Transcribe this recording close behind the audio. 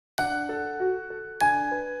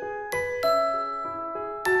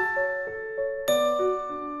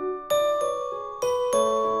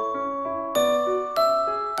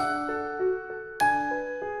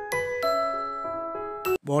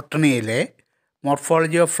ബോട്ടണിയിലെ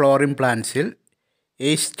morphology of flowering പ്ലാന്റ്സിൽ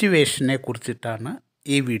എസ്റ്റിവേഷനെ കുറിച്ചിട്ടാണ്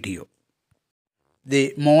ഈ video. The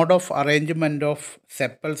mode of arrangement of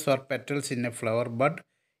sepals or petals in A flower bud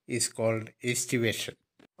is called എസ്റ്റിവേഷൻ.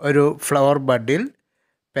 ഒരു flower ബഡിൽ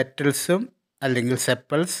പെറ്റൽസും അല്ലെങ്കിൽ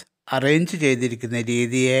sepals arrange ചെയ്തിരിക്കുന്ന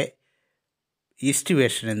രീതിയെ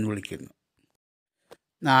എസ്റ്റിവേഷൻ എന്ന് വിളിക്കുന്നു.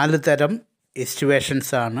 4 തരം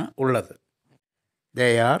എസ്റ്റിവേഷൻസ് ആണ് ഉള്ളത്.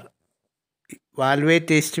 They are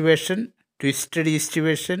Valvate Aestivation, Twisted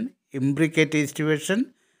Aestivation, Imbricate Aestivation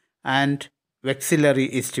and Vexillary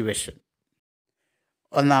Aestivation.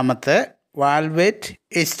 ഒന്നാമത്തെ Valvate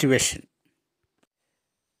Aestivation.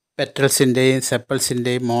 പെറ്റൽസിൻ്റെയും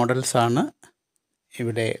സെപ്പൽസിൻ്റെയും മോഡൽസാണ്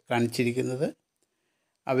ഇവിടെ കാണിച്ചിരിക്കുന്നത്.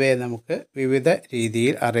 അവയെ നമുക്ക് വിവിധ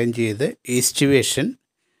രീതിയിൽ അറേഞ്ച് ചെയ്ത് എസ്റ്റിവേഷൻ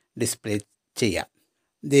ഡിസ്പ്ലേ ചെയ്യാം.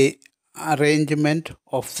 The arrangement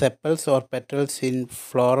of sepals or petals in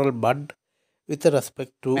floral bud with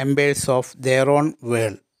respect to members of their own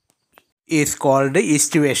whorl is called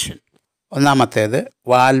aestivation. ഒന്നാമത്തേത്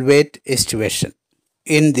Valvate Aestivation.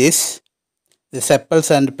 In this, the sepals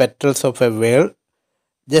and petals of a whorl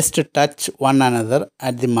just touch one another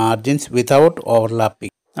at the margins without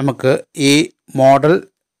overlapping. നമുക്ക് ഈ model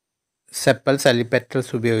sepals അല്ലെങ്കിൽ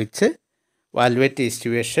petals ഉപയോഗിച്ച് Valvate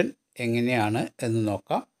Aestivation എങ്ങനെയാണ് എന്ന്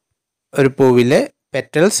നോക്കാം. ഒരു പൂവിലെ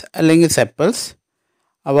petals അല്ലെങ്കിൽ സെപ്പൽസ്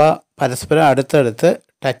അവ പരസ്പരം അടുത്തടുത്ത്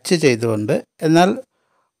ടച്ച് ചെയ്തുകൊണ്ട് എന്നാൽ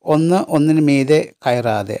ഒന്നിന് മീതെ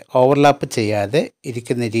കയറാതെ ഓവർലാപ്പ് ചെയ്യാതെ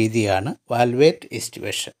ഇരിക്കുന്ന രീതിയാണ് Valvate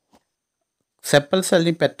Aestivation. സെപ്പൽസ്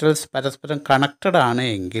അല്ലെങ്കിൽ പെറ്റൽസ് പരസ്പരം കണക്റ്റഡ് ആണ്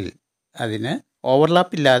എങ്കിൽ അതിന്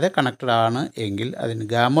ഓവർലാപ്പ് ഇല്ലാതെ കണക്റ്റഡ് ആണ് എങ്കിൽ അതിന്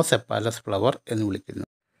ഗാമോസെപ്പാലസ് ഫ്ലവർ എന്ന് വിളിക്കുന്നു.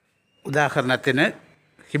 ഉദാഹരണത്തിന്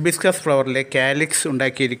ഹിബിസ്കസ് ഫ്ലവറിലെ കാലിക്സ്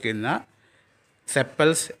ഉണ്ടാക്കിയിരിക്കുന്ന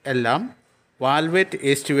സെപ്പൽസ് എല്ലാം Valvate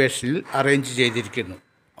Aestivationൽ അറേഞ്ച് ചെയ്തിരിക്കുന്നു.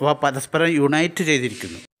 അവ പരസ്പരം യുണൈറ്റ്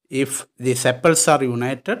ചെയ്തിരിക്കുന്നു. If the sepals R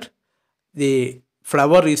United, the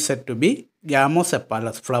flower is said to B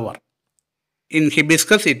ഗാമോസെപ്പാലസ് flower. In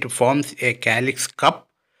hibiscus it forms A calyx cup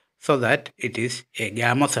so that it is A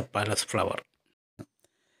ഗാമോസെപ്പാലസ് flower.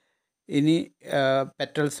 ഇനി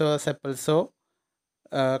പെറ്റൽസോ സെപ്പൽസോ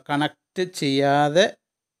connect ചെയ്യാതെ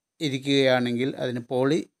ഇരിക്കുകയാണെങ്കിൽ അതിന്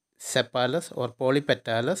പോളിസെപ്പാലസ് ഓർ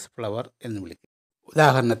പോളിപെറ്റാലസ് ഫ്ലവർ എന്ന് വിളിക്കും.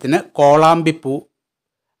 ഉദാഹരണത്തിന് കോളാമ്പിപ്പൂ,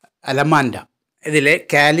 അലമാൻഡ, ഇതിലെ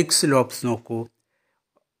കാലിക്സ് ലോബ്സ് നോക്കൂ.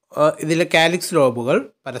 ഇതിലെ കാലിക്സ് ലോബുകൾ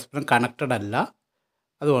പരസ്പരം കണക്റ്റഡ് അല്ല.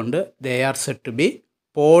 അതുകൊണ്ട് they are Z to B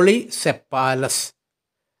പോളിസെപ്പാലസ്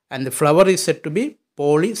and the flower is said to B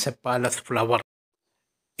പോളിസെപ്പാലസ് flower.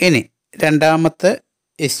 ഇനി രണ്ടാമത്തെ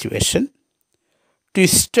എസ്റ്റിവേഷൻ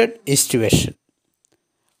ട്വിസ്റ്റഡ് എസ്റ്റിവേഷൻ.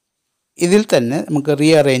 ഇതിൽ തന്നെ നമുക്ക്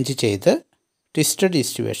റീഅറേഞ്ച് ചെയ്ത് ട്വിസ്റ്റഡ്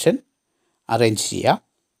എസ്റ്റിവേഷൻ അറേഞ്ച് ചെയ്യാം.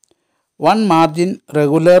 One margin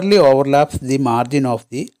regularly overlaps the margin of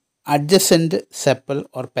the adjacent sepal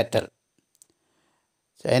or petal.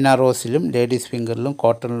 China റോസിലും ladies ഫിംഗറിലും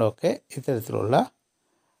കോട്ടണിലും ഒക്കെ ഇത്തരത്തിലുള്ള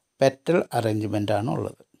petal അറേഞ്ച്മെൻ്റാണ്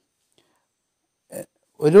ഉള്ളത്.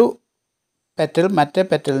 ഒരു പെറ്റൽ മറ്റേ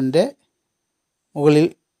പെറ്റലിൻ്റെ മുകളിൽ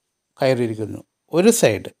കയറിയിരിക്കുന്നു. ഒരു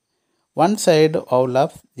side, one side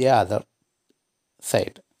overlaps the other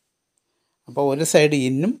side. അപ്പോൾ ഒരു സൈഡ്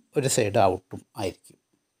ഇന്നും ഒരു സൈഡ് ഔട്ടും ആയിരിക്കും.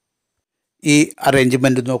 ഈ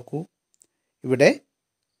അറേഞ്ച്മെൻറ്റ് നോക്കൂ. ഇവിടെ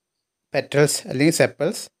പെറ്റൽസ് അല്ലെങ്കിൽ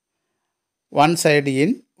sepals one side in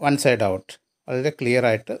one side out, വളരെ ക്ലിയർ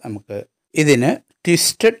ആയിട്ട് നമുക്ക് ഇതിന്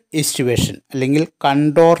ട്വിസ്റ്റഡ് എസ്റ്റിവേഷൻ അല്ലെങ്കിൽ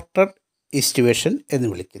കണ്ടോർട്ടഡ് എസ്റ്റിവേഷൻ എന്ന്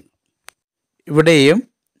വിളിക്കുന്നു. ഇവിടെയും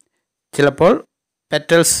ചിലപ്പോൾ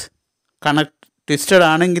പെറ്റൽസ് ട്വിസ്റ്റഡ്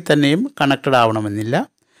ആണെങ്കിൽ തന്നെയും കണക്റ്റഡ് ആവണമെന്നില്ല.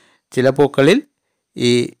 ചില പൂക്കളിൽ ഈ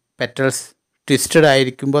പെറ്റൽസ് ട്വിസ്റ്റഡ്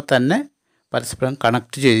ആയിരിക്കുമ്പോൾ തന്നെ പരസ്പരം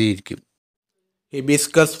കണക്റ്റ് ചെയ്തിരിക്കും.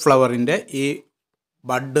 ഹിബിസ്കസ് ഫ്ലവറിൻ്റെ ഈ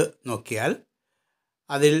ബഡ് നോക്കിയാൽ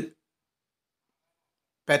അതിൽ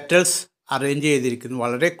പെറ്റൽസ് അറേഞ്ച് ചെയ്തിരിക്കുന്നത്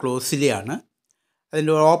വളരെ ക്ലോസ്ലി ആണ്.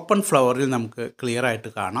 അതിൻ്റെ ഓപ്പൺ ഫ്ലവറിൽ നമുക്ക് ക്ലിയർ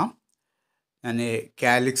ആയിട്ട് കാണാം. ഞാൻ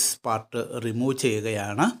കാലിക്സ് പാർട്ട് റിമൂവ്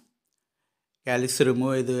ചെയ്യുകയാണ്. കാലിക്സ്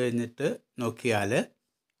റിമൂവ് ചെയ്ത് കഴിഞ്ഞിട്ട് നോക്കിയാൽ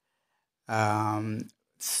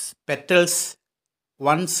petals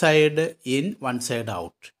one side in one side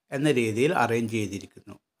out എന്ന രീതിയിൽ അറേഞ്ച്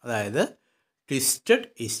ചെയ്തിരിക്കുന്നു. അതായത് ട്വിസ്റ്റഡ്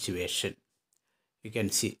എസ്റ്റിവേഷൻ യു ക്യാൻ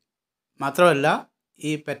സി. മാത്രമല്ല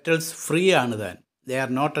ഈ പെറ്റൽസ് ഫ്രീ ആണ് താൻ. They are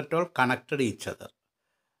not at all connected each other.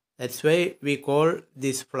 That's why we call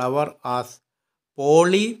this flower as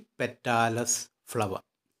പോളിപെറ്റാലസ് flower.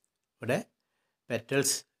 ഇവിടെ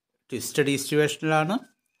പെറ്റൽസ് ട്വിസ്റ്റഡ് എസ്റ്റിവേഷനിലാണ്,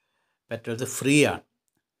 പെറ്റൽസ് ഫ്രീ ആണ്.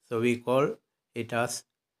 So we call it as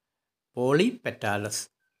പോളിപെറ്റാലസ്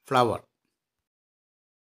flower.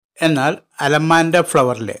 എന്നാൽ allamanda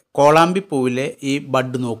ഫ്ലവറിലെ കോളാമ്പി പൂവിലെ ഈ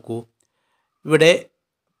bud നോക്കൂ. ഇവിടെ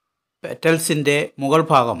പെറ്റൽസിൻ്റെ മുകൾ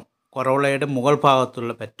ഭാഗം, കൊറോളയുടെ മുകൾ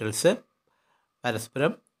ഭാഗത്തുള്ള പെറ്റൽസ്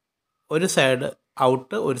പരസ്പരം ഒരു സൈഡ്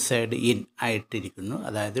ഔട്ട് ഒരു സൈഡ് ഇൻ ആയിട്ടിരിക്കുന്നു.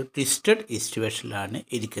 അതായത് ട്വിസ്റ്റഡ് ഈസ്റ്റിവേഷനിലാണ്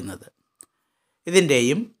ഇരിക്കുന്നത്.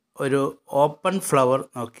 ഇതിൻ്റെയും ഒരു ഓപ്പൺ ഫ്ലവർ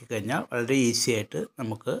നോക്കിക്കഴിഞ്ഞാൽ വളരെ ഈസി ആയിട്ട്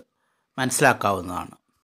നമുക്ക് മനസ്സിലാക്കാവുന്നതാണ്.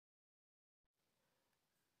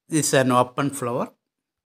 This an open flower.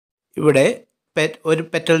 ഇവിടെ ഒരു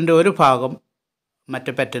പെറ്റലിൻ്റെ ഒരു ഭാഗം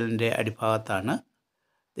മറ്റു പെറ്റലിൻ്റെ അടിഭാഗത്താണ്,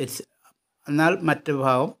 എന്നാൽ മറ്റു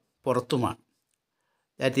ഭാഗം പുറത്തുമാണ്.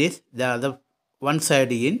 That is the other one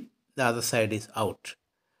side in, the other side is out.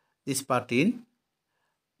 This part in,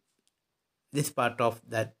 this part of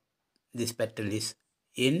this petal is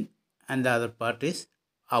in and the other part is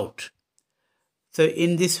out. So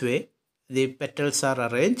in this way the petals are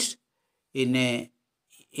arranged in a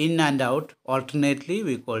in and out alternately.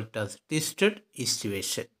 We call it as twisted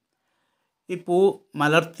aestivation. ഈ പൂ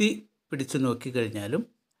മലർത്തി പിടിച്ചു നോക്കിക്കഴിഞ്ഞാലും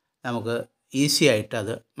നമുക്ക് easy ആയിട്ട്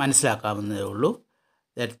അത് മനസ്സിലാക്കാവുന്നതേ ഉള്ളൂ.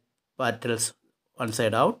 That petals one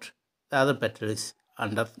side out, the other petal is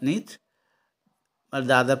underneath, but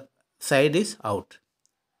the other side is out.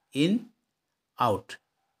 In, out,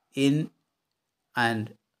 in and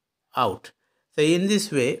out. So in this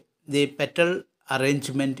way the petal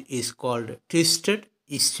arrangement is called twisted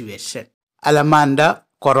aestivation. Alamanda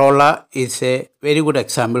corolla is a very good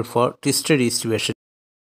example for twisted aestivation.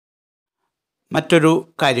 മറ്റൊരു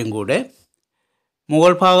കാര്യം കൂടെ,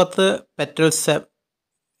 മുകൾ ഭാഗത്ത് petals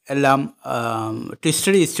എല്ലാം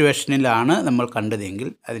twisted ഈസ്റ്റിവേഷനിലാണ് നമ്മൾ കണ്ടതെങ്കിൽ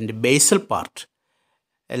അതിൻ്റെ basal part,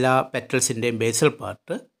 എല്ലാ പെറ്റൽസിൻ്റെയും basal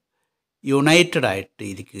part United ആയിട്ട്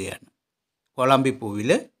ഇരിക്കുകയാണ്. കോളാമ്പി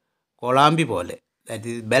പൂവിൽ കോളാമ്പി പോലെ, that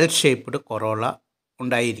is bell shaped corolla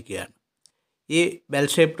ഉണ്ടായിരിക്കുകയാണ്. ഈ ബെൽ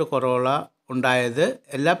ഷേപ്പ്ഡ് കൊറോള ഉണ്ടായത്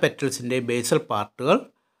എല്ലാ പെറ്റൽസിൻ്റെയും ബേസൽ പാർട്ടുകൾ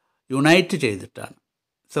യുണൈറ്റ് ചെയ്തിട്ടാണ്.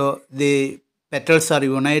 So the petals R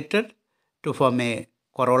United to form A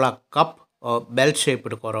corolla cup or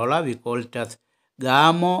bell-shaped corolla. We call it as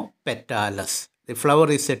Gulmohar. The flower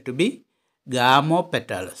is said to be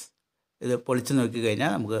Gulmohar. ഇത് പൊളിച്ച്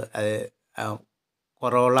നോക്കിക്കഴിഞ്ഞാൽ നമുക്ക്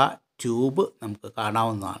corolla tube നമുക്ക്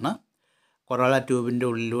കാണാവുന്നതാണ്. Corolla ട്യൂബിൻ്റെ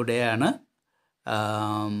ഉള്ളിലൂടെയാണ്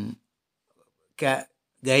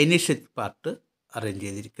ഗൈനീഷ്യസ് part arrange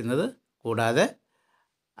ചെയ്തിരിക്കുന്നത്. കൂടാതെ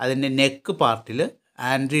അതിൻ്റെ നെക്ക് പാർട്ടിൽ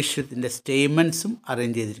ആൻഡ്രീഷ്യത്തിൻ്റെ സ്റ്റേമൻസും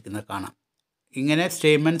അറേഞ്ച് ചെയ്തിരിക്കുന്നത് കാണാം. ഇങ്ങനെ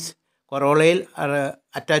സ്റ്റേമൻസ് കൊറോളയിൽ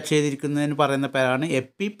അറ്റാച്ച് ചെയ്തിരിക്കുന്നതിന് പറയുന്ന പേരാണ്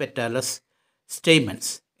എപ്പിപെറ്റാലസ്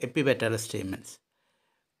സ്റ്റേമൻസ്.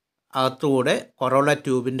 അകത്തുകൂടെ കൊറോള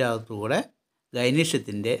ട്യൂബിൻ്റെ അകത്തുകൂടെ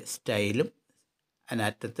ഗൈനീഷ്യത്തിൻ്റെ സ്റ്റൈലും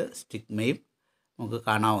അതിനറ്റത്ത് സ്റ്റിഗ്മയും നമുക്ക്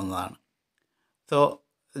കാണാവുന്നതാണ്. So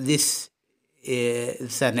this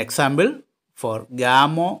is an example for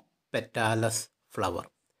ഗാമോപെറ്റാലസ് flower.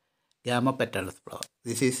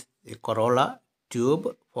 This is the corolla tube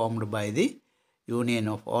formed by the union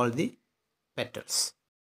of all the petals.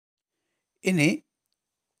 ഇനി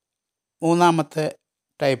മൂന്നാമത്തെ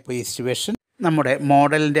ടൈപ്പ് ഈസ്റ്റിവേഷൻ. നമ്മുടെ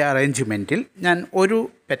മോഡലിൻ്റെ അറേഞ്ച്മെൻറ്റിൽ ഞാൻ ഒരു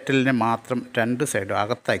പെറ്റലിനെ മാത്രം രണ്ട് സൈഡും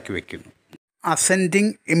അകത്താക്കി വയ്ക്കുന്നു.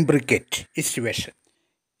 Ascending imbricate aestivation.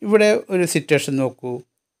 ഇവിടെ ഒരു സിറ്റുവേഷൻ നോക്കൂ.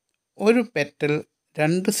 ഒരു പെറ്റൽ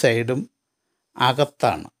രണ്ട് സൈഡും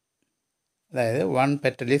അകത്താണ്, അതായത് one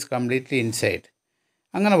petal is completely inside.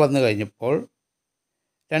 അങ്ങനെ വന്നു കഴിഞ്ഞപ്പോൾ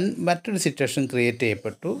മറ്റൊരു സിറ്റുവേഷൻ ക്രിയേറ്റ്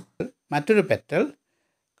ചെയ്യപ്പെട്ടു. മറ്റൊരു പെറ്റൽ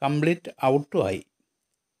കംപ്ലീറ്റ് ഔട്ടും ആയി.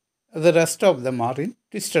 The rest of them are in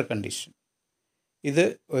twisted condition. ഇത്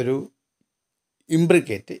ഒരു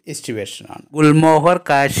ഇംബ്രിക്കേറ്റ് എസ്റ്റിവേഷനാണ്. ഗുൽമോഹർ,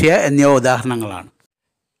 കാഷ്യ എന്നിവ ഉദാഹരണങ്ങളാണ്.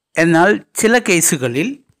 എന്നാൽ ചില കേസുകളിൽ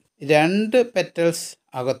രണ്ട് പെറ്റൽസ്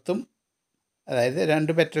അകത്തും, അതായത്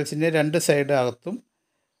രണ്ട് പെറ്റൽസിൻ്റെ രണ്ട് സൈഡ് അകത്തും,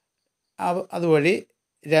 അതുവഴി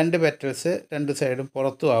രണ്ട് പെറ്റൽസ് രണ്ട് സൈഡും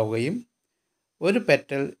പുറത്തും ആവുകയും ഒരു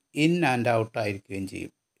പെറ്റൽ ഇൻ ആൻഡ് ഔട്ട് ആയിരിക്കുകയും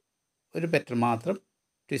ചെയ്യും. ഒരു പെറ്റൽ മാത്രം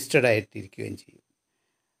ട്വിസ്റ്റഡ് ആയിട്ടിരിക്കുകയും ചെയ്യും.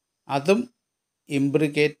 അതും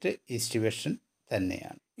ഇംബ്രിക്കേറ്റ് ഈസ്റ്റിവേഷൻ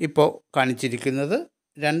തന്നെയാണ്. ഇപ്പോൾ കാണിച്ചിരിക്കുന്നത്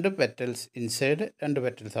രണ്ട് പെറ്റൽസ് ഇൻസൈഡ്, രണ്ട്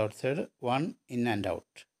petals out side, one in and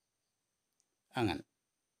out. അങ്ങനെ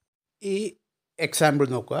ഈ എക്സാമ്പിൾ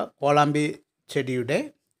നോക്കുക. കോളാമ്പി ചെടിയുടെ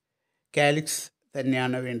കാലിക്സ്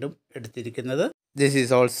തന്നെയാണ് വീണ്ടും എടുത്തിരിക്കുന്നത്. This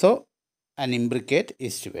is also an imbricate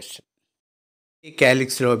aestivation. ഈ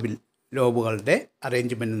കാലിക്സ് ലോബുകളുടെ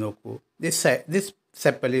അറേഞ്ച്മെൻറ്റ് നോക്കൂ. This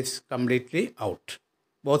sepal is completely out.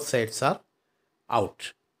 Both sides are out.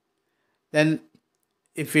 Then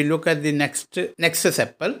if we look at the next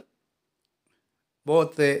sepal,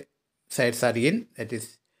 both the sides are in, that is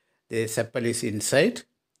the sepal is inside,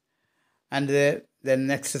 and the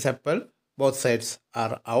next sepal both sides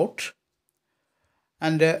are out,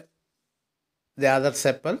 and the other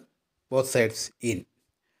sepal both sides in.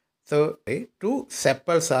 So two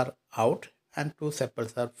sepals are out and 2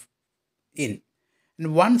 sepals are in.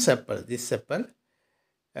 And one sepal, this sepal,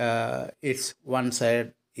 it's one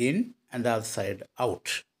side in and the other side out.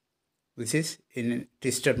 This is in a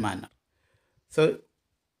twisted manner. So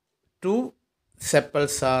 2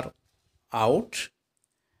 sepals are out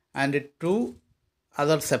and 2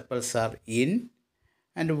 other sepals are in,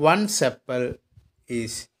 and one sepal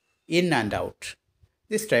is in and out.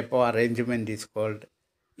 This type of arrangement is called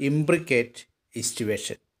Imbricate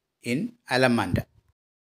Aestivation in Alamanda.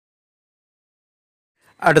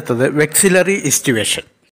 അടുത്തത് Vexillary Aestivation.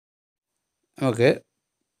 നമുക്ക്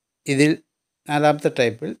ഇതിൽ നാലാമത്തെ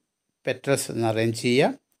ടൈപ്പിൽ petals ഒന്ന് arrange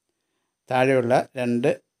ചെയ്യാം. താഴെയുള്ള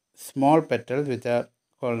 2 small petals which are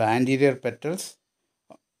called anterior petals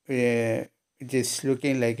which is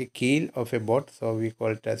looking like a keel of a boat, so we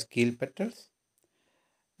call it as keel petals.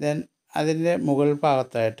 Then അതിൻ്റെ മുകൾ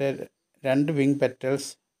ഭാഗത്തായിട്ട് 2 വിങ് പെറ്റൽസ്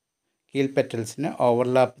കീൽ പെറ്റൽസിനെ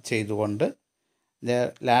ഓവർലാപ്പ് ചെയ്തുകൊണ്ട്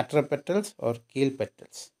lateral petals or keel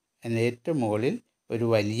petals എന്ന ഏറ്റവും മുകളിൽ ഒരു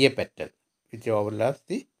വലിയ petal which overlaps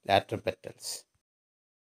the lateral petals.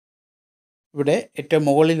 ഇവിടെ ഏറ്റവും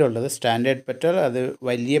മുകളിലുള്ളത് സ്റ്റാൻഡേർഡ് പെറ്റൽ, അത്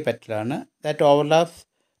വലിയ പെറ്റലാണ്. That overlaps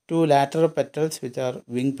 2 lateral petals which are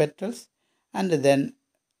wing petals, and then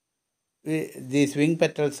these wing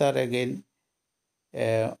petals are again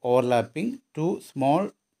overlapping 2 small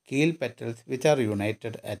keel petals which are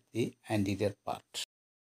united at the anterior part.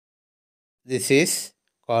 This is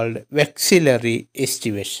called Vexillary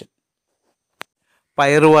Aestivation.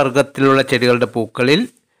 പയറുവർഗത്തിലുള്ള ചെടികളുടെ പൂക്കളിൽ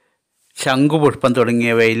ശംഖുപുഷ്പം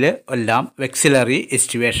തുടങ്ങിയവയിൽ എല്ലാം വെക്സിലറി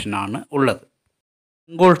എസ്റ്റിവേഷനാണ് ഉള്ളത്.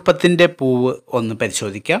 ശംഖുപുഷ്പത്തിൻ്റെ പൂവ് ഒന്ന്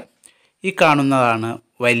പരിശോധിക്കാം. ഈ കാണുന്നതാണ്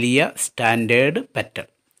വലിയ സ്റ്റാൻഡേർഡ് പെറ്റൽ.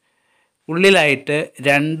 ഉള്ളിലായിട്ട്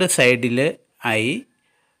 2 സൈഡിൽ ആയി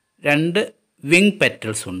 2 വിങ്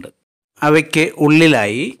പെറ്റൽസ് ഉണ്ട്. അവയ്ക്ക്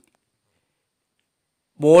ഉള്ളിലായി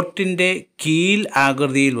ബോട്ടിൻ്റെ കീൽ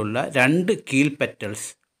ആകൃതിയിലുള്ള 2 കീൽ പെറ്റൽസ്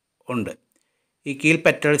ഉണ്ട്. ഈ കീൽ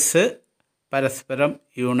പെറ്റൽസ് പരസ്പരം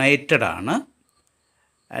യുണൈറ്റഡ് ആണ്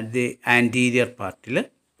അറ്റ് ദി ആൻറ്റീരിയർ പാർട്ടിൽ.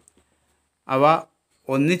 അവ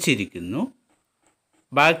ഒന്നിച്ചിരിക്കുന്നു.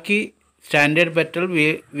 ബാക്കി സ്റ്റാൻഡേർഡ് പെറ്റൽ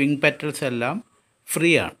വിങ് പെറ്റൽസ് എല്ലാം ഫ്രീ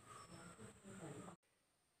ആണ്.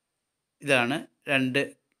 ഇതാണ് 2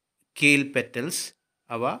 കീൽ പെറ്റൽസ്.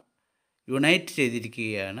 അവ യുണൈറ്റ്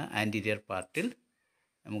ചെയ്തിരിക്കുകയാണ് ആൻറ്റീരിയർ പാർട്ടിൽ.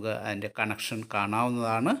 നമുക്ക് അതിൻ്റെ കണക്ഷൻ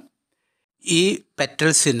കാണാവുന്നതാണ്. ഈ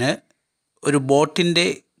പെറ്റൽസിന് ഒരു ബോട്ടിൻ്റെ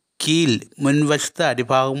കീൽ, മുൻവശത്തെ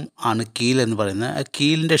അടിഭാഗം ആണ് കീൽ എന്ന് പറയുന്നത്. ആ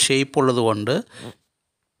കീലിൻ്റെ ഷേപ്പ് ഉള്ളത് കൊണ്ട്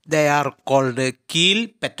they are called keel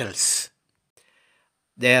petals.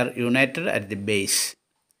 They are united at the base.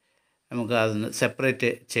 നമുക്ക് അതൊന്ന് സെപ്പറേറ്റ്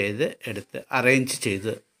ചെയ്ത് എടുത്ത് അറേഞ്ച്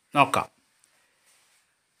ചെയ്ത് നോക്കാം.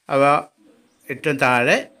 അവ ഏറ്റവും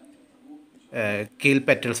താഴെ കീൽ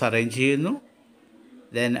പെറ്റൽസ് അറേഞ്ച് ചെയ്യുന്നു.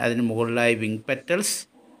 ദെൻ അതിന് മുകളിലായി വിങ് പെറ്റൽസ്,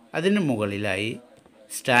 അതിന് മുകളിലായി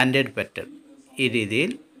സ്റ്റാൻഡേർഡ് പെറ്റൽ. ഈ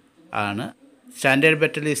രീതിയിൽ ആണ്. Standard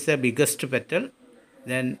petal is the biggest petal,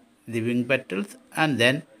 then the wing petals, and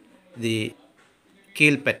then the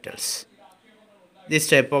keel petals. This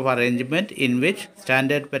type of arrangement in which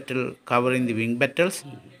standard petal covering the wing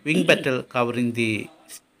petal covering the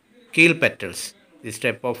keel petals, this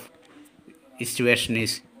type of aestivation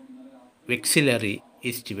is Vexillary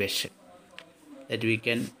Aestivation, that we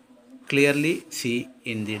can clearly see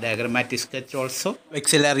in the diagrammatic sketch also.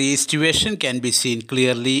 Vexillary Aestivation can be seen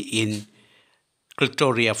clearly in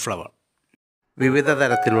Clitoria flower. വിവിധ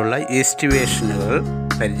തരത്തിലുള്ള ഈസ്റ്റിവേഷനുകൾ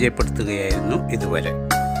പരിചയപ്പെടുത്തുകയായിരുന്നു ഇതുവരെ.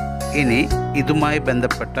 ഇനി ഇതുമായി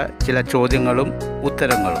ബന്ധപ്പെട്ട ചില ചോദ്യങ്ങളും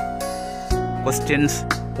ഉത്തരങ്ങളും questions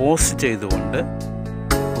post ചെയ്തുകൊണ്ട്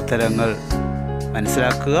ഉത്തരങ്ങൾ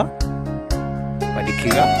മനസ്സിലാക്കുക,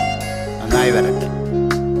 പഠിക്കുക. നന്നായി വരട്ടെ.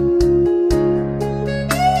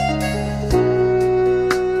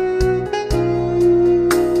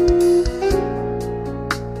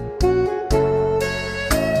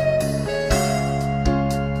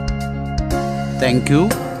 Thank you.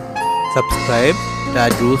 Subscribe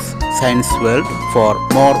Raju's Science World for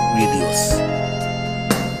more videos.